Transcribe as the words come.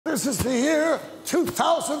This is the year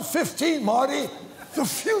 2015, Marty. The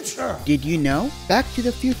future. Did you know? Back to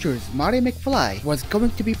the Future's Marty McFly was going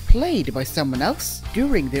to be played by someone else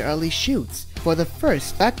during the early shoots. For the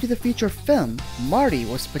first Back to the Future film, Marty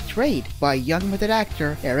was portrayed by young method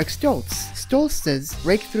actor Eric Stoltz. Stoltz's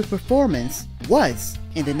breakthrough performance was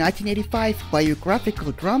in the 1985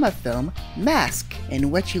 biographical drama film Mask,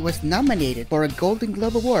 in which he was nominated for a Golden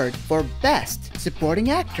Globe Award for Best Supporting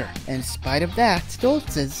Actor. In spite of that,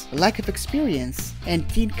 Stoltz's lack of experience in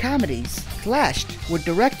teen comedies clashed with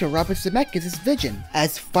director Robert Zemeckis' vision.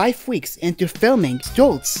 As 5 weeks into filming,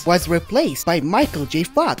 Stoltz was replaced by Michael J.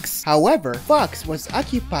 Fox. However, Fox was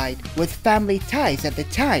occupied with family ties at the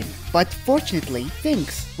time, but fortunately,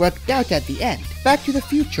 things worked out at the end. Back to the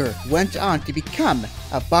Future went on to become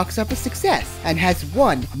a box office success and has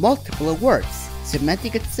won multiple awards,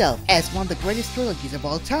 cementing itself as one of the greatest trilogies of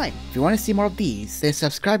all time. If you want to see more of these, then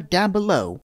subscribe down below.